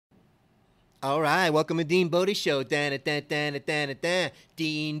All right, welcome to Dean Bodi Show. Dean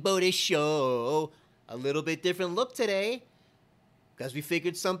Bodi Show. A little bit different look today because we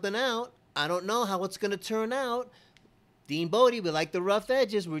figured something out. I don't know how it's going to turn out. Dean Bodi, we like the rough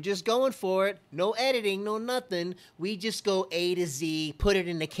edges. We're just going for it. No editing, no nothing. We just go A to Z, put it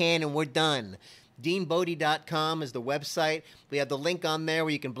in the can, and we're done. DeanBodi.com is the website. We have the link on there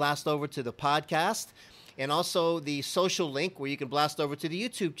where you can blast over to the podcast. And also the social link where you can blast over to the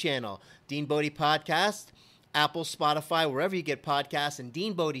YouTube channel. Dean Bodi Podcast, Apple, Spotify, wherever you get podcasts. And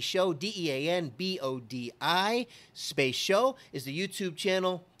Dean Bodi Show, DeanBodi space show is the YouTube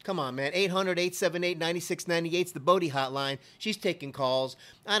channel. Come on, man. 800-878-9698 is the Bodi hotline. She's taking calls.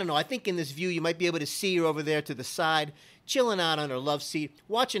 I don't know. I think in this view you might be able to see her over there to the side, chilling out on her love seat,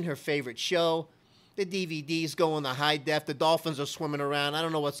 watching her favorite show. The DVDs go in the high def. The dolphins are swimming around. I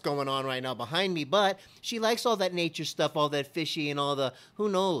don't know what's going on right now behind me, but she likes all that nature stuff, all that fishy and all the, who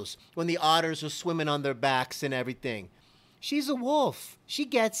knows, when the otters are swimming on their backs and everything. She's a wolf. She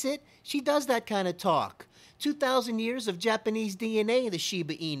gets it. She does that kind of talk. 2,000 years of Japanese DNA in the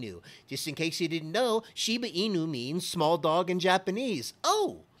Shiba Inu. Just in case you didn't know, Shiba Inu means small dog in Japanese.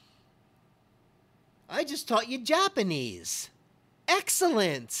 Oh! I just taught you Japanese.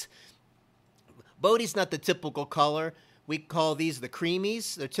 Excellent! Bodi's not the typical color. We call these the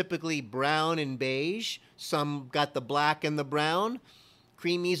creamies. They're typically brown and beige. Some got the black and the brown.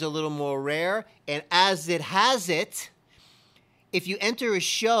 Creamies are a little more rare. And as it has it, if you enter a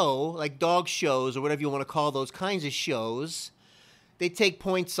show, like dog shows or whatever you want to call those kinds of shows, they take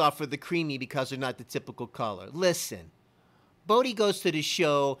points off for the creamy because they're not the typical color. Listen, Bodi goes to the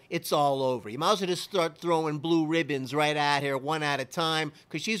show, it's all over. You might as well just start throwing blue ribbons right at her one at a time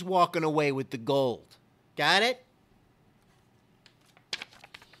because she's walking away with the gold. Got it?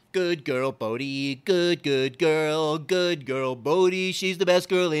 Good girl, Bodi. Good girl. Good girl, Bodi. She's the best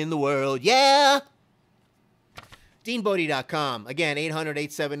girl in the world. Yeah! DeanBodi.com. Again,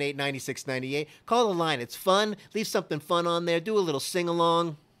 800-878-9698. Call the line. It's fun. Leave something fun on there. Do a little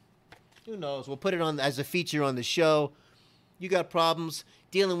sing-along. Who knows? We'll put it on as a feature on the show. You got problems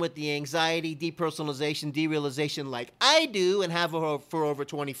dealing with the anxiety, depersonalization, derealization like I do and have for over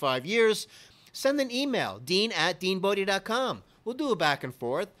 25 years, send an email, dean@deanbodi.com. We'll do a back and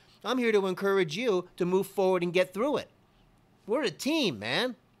forth. I'm here to encourage you to move forward and get through it. We're a team,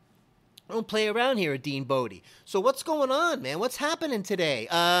 man. I don't play around here at Dean Bodi. So what's going on, man? What's happening today?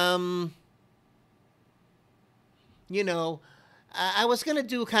 I was going to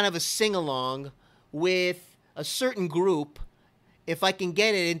do kind of a sing-along with a certain group if I can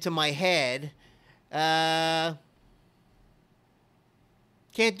get it into my head. Can't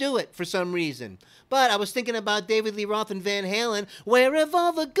do it for some reason. But I was thinking about David Lee Roth and Van Halen. Where have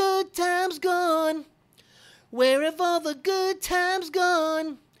all the good times gone? Where have all the good times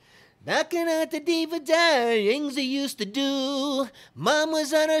gone? Knocking at the diva things they used to do. Mom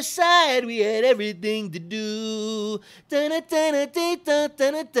was on our side, we had everything to do.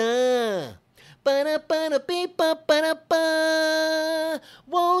 Da-da-da-da-da-da-da-da. Ba-da-ba-da-beep-ba-ba-da-ba.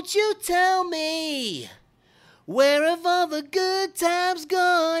 Won't you tell me, where have all the good times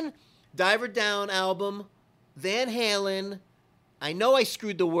gone? Diver Down album, Van Halen. I know I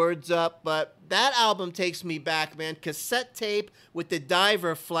screwed the words up, but that album takes me back, man. Cassette tape with the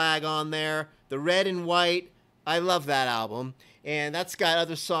diver flag on there, the red and white. I love that album. And that's got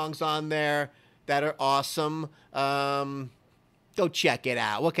other songs on there that are awesome. Go check it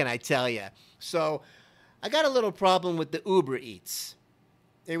out. What can I tell you? So I got a little problem with the Uber Eats.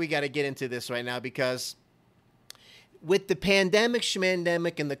 Here we got to get into this right now because with the pandemic,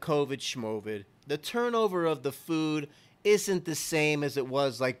 schmandemic, and the COVID schmovid, the turnover of the food isn't the same as it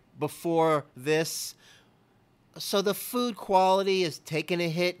was like before this. So the food quality is taking a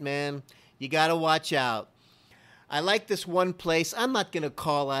hit, man. You got to watch out. I like this one place. I'm not going to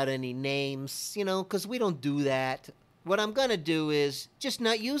call out any names, because we don't do that. What I'm going to do is just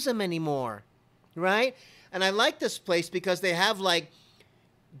not use them anymore, right? And I like this place because they have, like,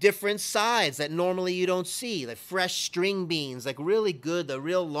 different sides that normally you don't see, like fresh string beans, like really good, the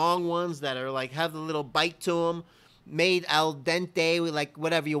real long ones that are, like, have the little bite to them, made al dente, like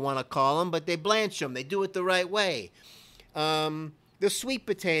whatever you want to call them, but they blanch them. They do it the right way. The sweet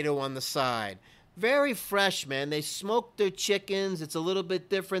potato on the side. Very fresh, man. They smoke their chickens. It's a little bit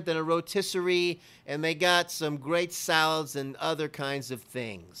different than a rotisserie, and they got some great salads and other kinds of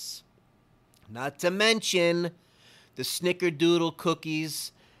things. Not to mention the snickerdoodle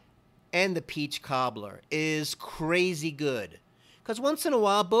cookies and the peach cobbler is crazy good. Because once in a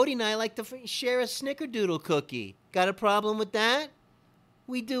while, Bodi and I like to share a snickerdoodle cookie. Got a problem with that?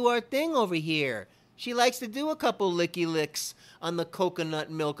 We do our thing over here. She likes to do a couple licky licks on the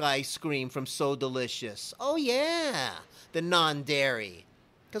coconut milk ice cream from So Delicious. Oh, yeah, the non-dairy.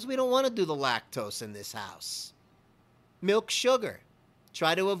 Because we don't want to do the lactose in this house. Milk sugar.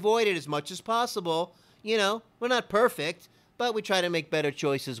 Try to avoid it as much as possible. You know, we're not perfect, but we try to make better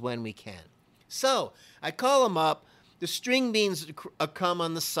choices when we can. So, I call them up. The string beans come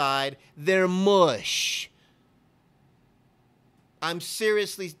on the side. They're mush. I'm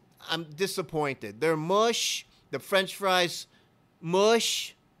disappointed. They're mush. The French fries,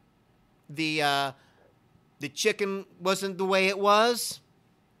 mush. The chicken wasn't the way it was.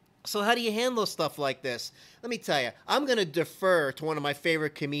 So how do you handle stuff like this? Let me tell you, I'm going to defer to one of my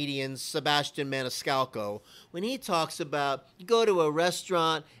favorite comedians, Sebastian Maniscalco, when he talks about you go to a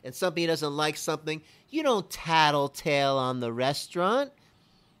restaurant and somebody doesn't like something, you don't tattletale on the restaurant.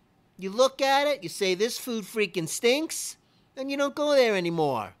 You look at it, you say, this food freaking stinks, and you don't go there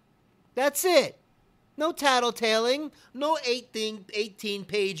anymore. That's it. No tattletaling, no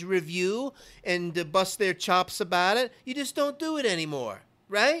 18-page review and bust their chops about it. You just don't do it anymore,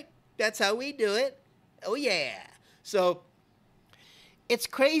 right? That's how we do it. Oh, yeah. So it's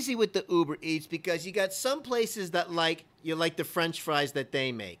crazy with the Uber Eats because you got some places that you like the French fries that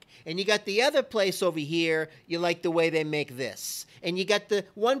they make. And you got the other place over here, you like the way they make this. And you got the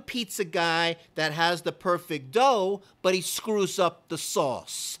one pizza guy that has the perfect dough, but he screws up the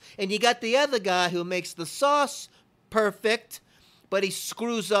sauce. And you got the other guy who makes the sauce perfect, but he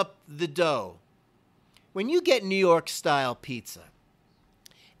screws up the dough. When you get New York style pizza,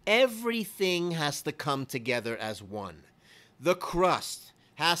 everything has to come together as one. The crust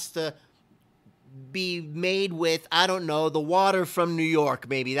has to be made with, I don't know, the water from New York,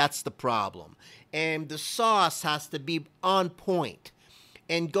 maybe that's the problem. And the sauce has to be on point.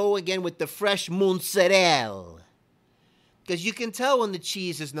 And go again with the fresh mozzarella. Because you can tell when the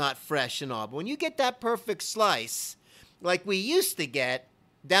cheese is not fresh and all. But when you get that perfect slice, like we used to get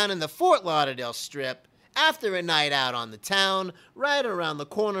down in the Fort Lauderdale Strip, after a night out on the town, right around the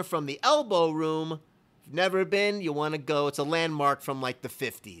corner from the Elbow Room. If you've never been, you want to go. It's a landmark from like the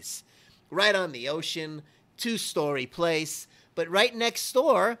 50s. Right on the ocean, 2-story place. But right next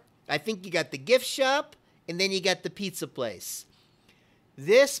door, I think you got the gift shop, and then you got the pizza place.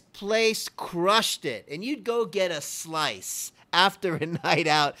 This place crushed it, and you'd go get a slice after a night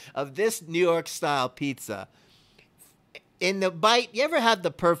out of this New York-style pizza. In the bite, you ever had the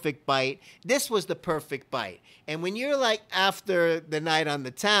perfect bite? This was the perfect bite. And when you're like after the night on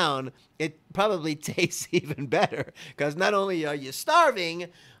the town, it probably tastes even better. Because not only are you starving,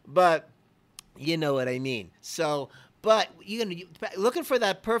 but you know what I mean. So, but you're looking for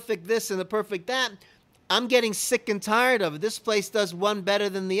that perfect this and the perfect that. I'm getting sick and tired of it. This place does one better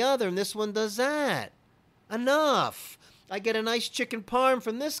than the other, and this one does that. Enough. I get a nice chicken parm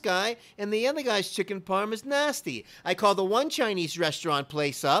from this guy, and the other guy's chicken parm is nasty. I call the one Chinese restaurant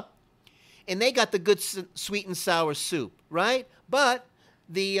place up, and they got the good sweet and sour soup, right? But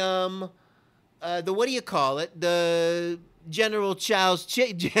the what do you call it? The General Chow's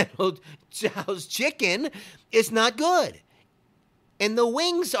chicken is not good, and the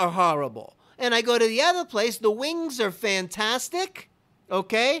wings are horrible. And I go to the other place, the wings are fantastic,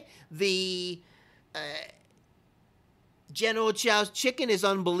 okay? The General Chow's chicken is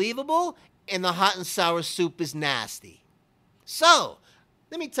unbelievable, and the hot and sour soup is nasty. So,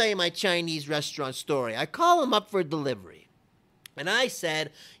 let me tell you my Chinese restaurant story. I call them up for delivery. And I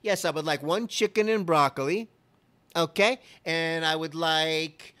said, yes, I would like one chicken and broccoli, okay? And I would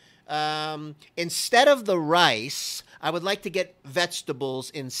like, instead of the rice, I would like to get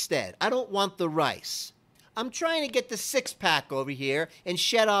vegetables instead. I don't want the rice. I'm trying to get the 6-pack over here and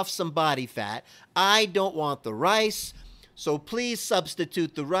shed off some body fat. I don't want the rice. So please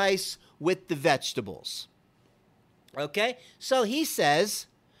substitute the rice with the vegetables. Okay? So he says,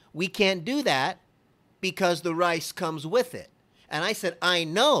 we can't do that because the rice comes with it. And I said, I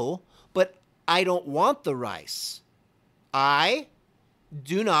know, but I don't want the rice. I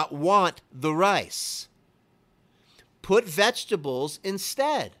do not want the rice. Put vegetables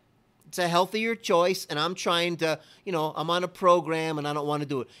instead. It's a healthier choice, and I'm trying to, I'm on a program, and I don't want to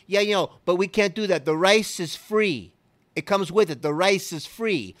do it. Yeah, but we can't do that. The rice is free. It comes with it. The rice is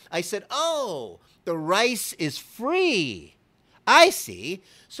free. I said, oh, the rice is free. I see.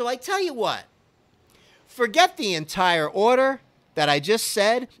 So I tell you what. Forget the entire order that I just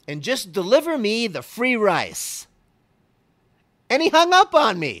said, and just deliver me the free rice. And he hung up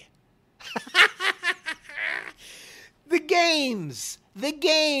on me. The games,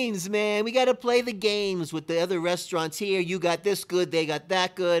 man. We got to play the games with the other restaurants here. You got this good, they got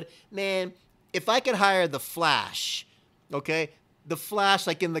that good. Man, if I could hire the Flash, okay? The Flash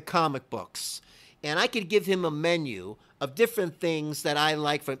like in the comic books. And I could give him a menu of different things that I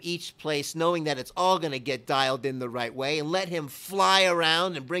like from each place, knowing that it's all going to get dialed in the right way, and let him fly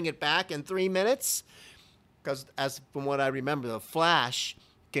around and bring it back in 3 minutes. Because from what I remember, the Flash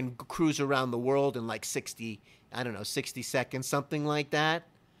can cruise around the world in like 60 seconds, something like that.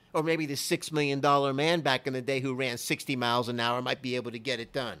 Or maybe the $6 million man back in the day who ran 60 miles an hour might be able to get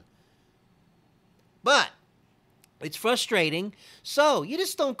it done. But it's frustrating, so you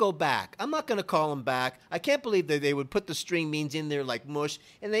just don't go back. I'm not going to call them back. I can't believe that they would put the string beans in there like mush,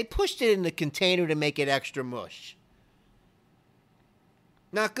 and they pushed it in the container to make it extra mush.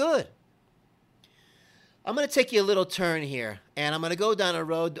 Not good. I'm going to take you a little turn here, and I'm going to go down a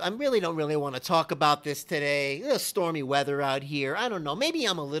road. I really don't want to talk about this today. It's stormy weather out here. I don't know. Maybe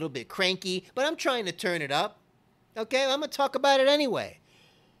I'm a little bit cranky, but I'm trying to turn it up. Okay, I'm going to talk about it anyway.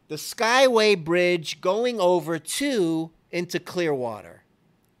 The Skyway Bridge going over into Clearwater.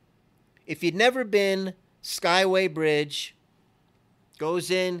 If you'd never been, Skyway Bridge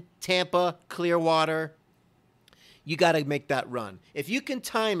goes in Tampa, Clearwater. You got to make that run. If you can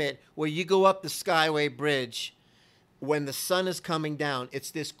time it where you go up the Skyway Bridge when the sun is coming down,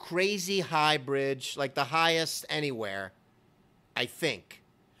 it's this crazy high bridge, like the highest anywhere, I think.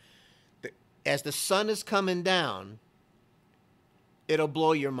 As the sun is coming down, it'll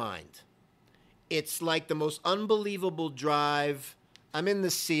blow your mind. It's like the most unbelievable drive. I'm in the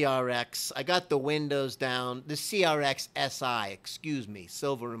CRX. I got the windows down. The CRX SI,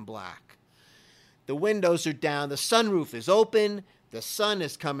 silver and black. The windows are down. The sunroof is open. The sun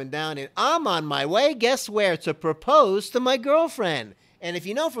is coming down. And I'm on my way, guess where? To propose to my girlfriend. And if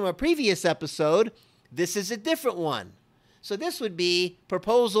you know from a previous episode, this is a different one. So this would be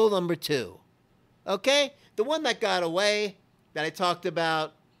proposal number 2. Okay? The one that got away that I talked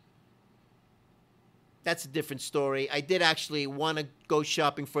about, that's a different story. I did actually want to go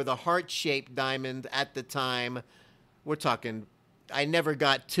shopping for the heart-shaped diamond at the time. We're talking, I never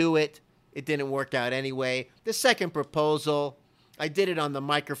got to it. It didn't work out anyway. The second proposal, I did it on the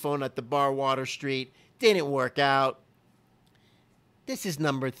microphone at the bar Water Street. Didn't work out. This is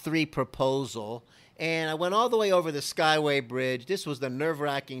number 3 proposal. And I went all the way over the Skyway Bridge. This was the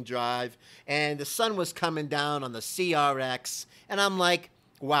nerve-wracking drive. And the sun was coming down on the CRX. And I'm like,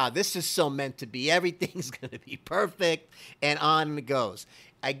 wow, this is so meant to be. Everything's going to be perfect. And on it goes.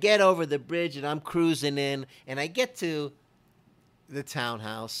 I get over the bridge and I'm cruising in. And I get to the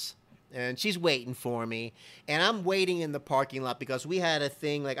townhouse. And she's waiting for me. And I'm waiting in the parking lot because we had a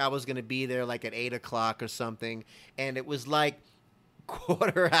thing like I was going to be there like at 8 o'clock or something. And it was like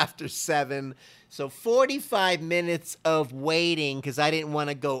 7:15. So 45 minutes of waiting because I didn't want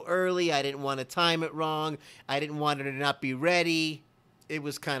to go early. I didn't want to time it wrong. I didn't want her to not be ready. It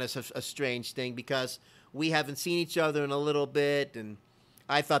was kind of a strange thing because we haven't seen each other in a little bit. And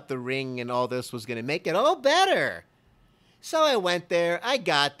I thought the ring and all this was going to make it all better. So I went there, I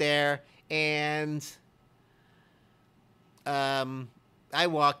got there, and I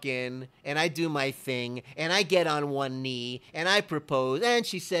walk in, and I do my thing, and I get on one knee, and I propose, and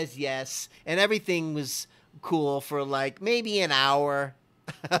she says yes, and everything was cool for like maybe an hour,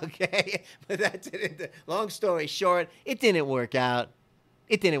 okay? But that didn't, long story short, it didn't work out.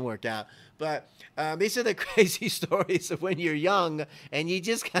 But these are the crazy stories of when you're young and you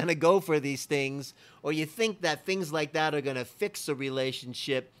just kind of go for these things, or you think that things like that are going to fix a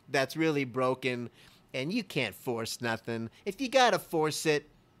relationship that's really broken, and you can't force nothing. If you got to force it,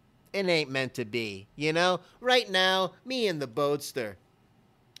 it ain't meant to be, you know? Right now, me and Bodi,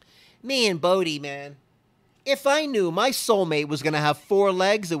 man. If I knew my soulmate was going to have 4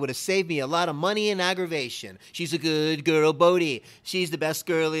 legs, it would have saved me a lot of money and aggravation. She's a good girl, Bodi. She's the best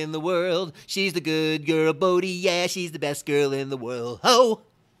girl in the world. She's the good girl, Bodi. Yeah, she's the best girl in the world. Ho!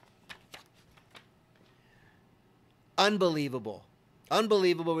 Unbelievable.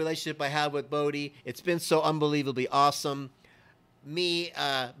 Unbelievable relationship I had with Bodi. It's been so unbelievably awesome. Me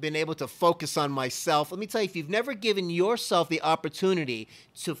being able to focus on myself. Let me tell you, if you've never given yourself the opportunity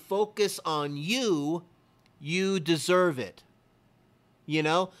to focus on you, you deserve it, you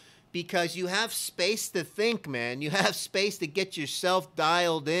know, because you have space to think, man. You have space to get yourself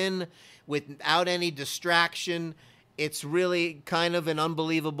dialed in without any distraction. It's really kind of an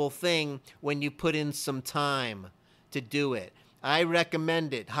unbelievable thing when you put in some time to do it. I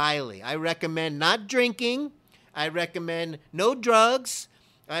recommend it highly. I recommend not drinking. I recommend no drugs.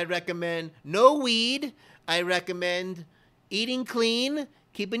 I recommend no weed. I recommend eating clean,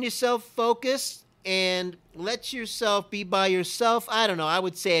 keeping yourself focused, and let yourself be by yourself. I don't know, I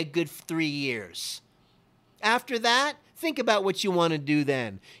would say a good 3 years. After that, Think about what you want to do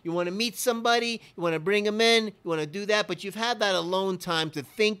then. You want to meet somebody, you want to bring them in, you want to do that, but you've had that alone time to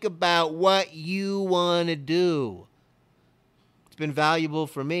think about what you want to do. It's been valuable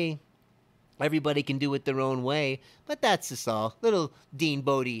for me. Everybody can do it their own way, but that's just all. Little Dean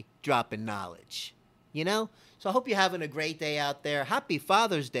Bodi dropping knowledge, you know? So I hope you're having a great day out there. Happy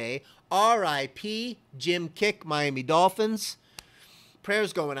Father's Day. R.I.P Jim Kiick, Miami Dolphins.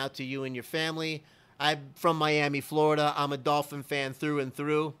 Prayers going out to you and your family. I'm from Miami, Florida. I'm a Dolphin fan through and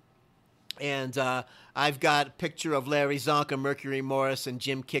through. And I've got a picture of Larry Zonka, Mercury Morris, and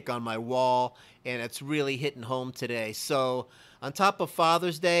Jim Kiick on my wall, and it's really hitting home today. So on top of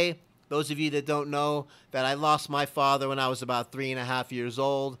Father's Day, those of you that don't know that I lost my father when I was about 3.5 years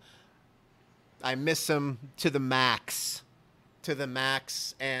old, I miss him to the max.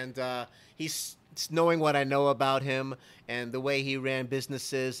 And he's knowing what I know about him and the way he ran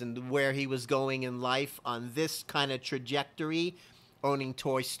businesses and where he was going in life on this kind of trajectory, owning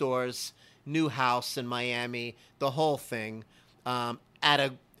toy stores, new house in Miami, the whole thing,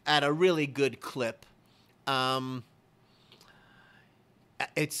 at a really good clip.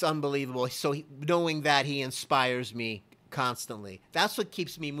 It's unbelievable. So knowing that, he inspires me constantly. That's what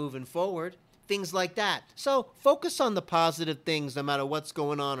keeps me moving forward. Things like that. So focus on the positive things no matter what's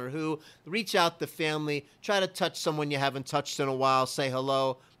going on or who. Reach out to family. Try to touch someone you haven't touched in a while. Say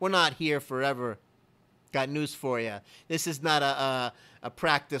hello. We're not here forever. Got news for you. This is not a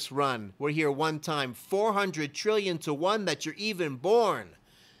practice run. We're here one time. 400 trillion to one that you're even born.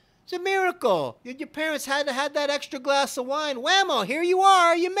 It's a miracle. Your parents had that extra glass of wine. Whammo, here you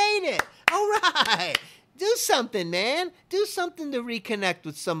are. You made it. All right. Do something, man. Do something to reconnect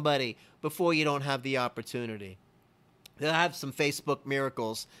with somebody before you don't have the opportunity. I have some Facebook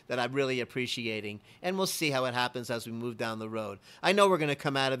miracles that I'm really appreciating, and we'll see how it happens as we move down the road. I know we're going to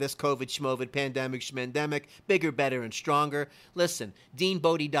come out of this COVID, schmovid, pandemic, schmendemic, bigger, better, and stronger. Listen,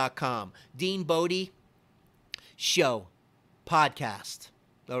 DeanBodi.com. Dean Bodi Show. Podcast.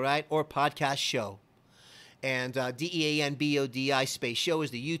 All right? Or podcast show. And DeanBodi space show is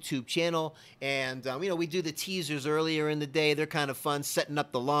the YouTube channel. And, we do the teasers earlier in the day. They're kind of fun, setting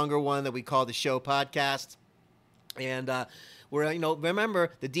up the longer one that we call the show podcast. And we're,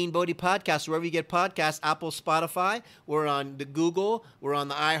 remember the Dean Bodi podcast, wherever you get podcasts, Apple, Spotify. We're on the Google. We're on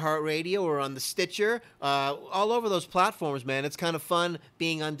the iHeartRadio. We're on the Stitcher. All over those platforms, man. It's kind of fun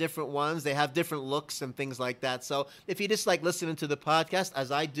being on different ones. They have different looks and things like that. So if you just like listening to the podcast, as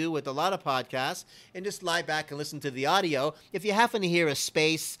I do with a lot of podcasts, and just lie back and listen to the audio, if you happen to hear a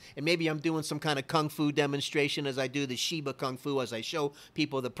space, and maybe I'm doing some kind of kung fu demonstration as I do the Shiba Kung Fu, as I show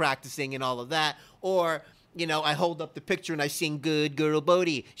people the practicing and all of that, or I hold up the picture and I sing Good Girl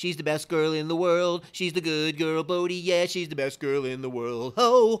Bodi. She's the best girl in the world. She's the good girl Bodi. Yeah, she's the best girl in the world.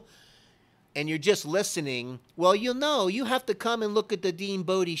 Ho! And you're just listening. Well, you have to come and look at the Dean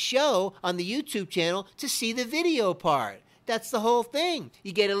Bodi show on the YouTube channel to see the video part. That's the whole thing.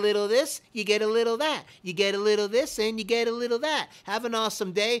 You get a little this, you get a little that. You get a little this, and you get a little that. Have an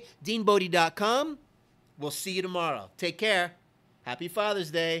awesome day. DeanBodi.com. We'll see you tomorrow. Take care. Happy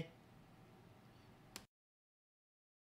Father's Day.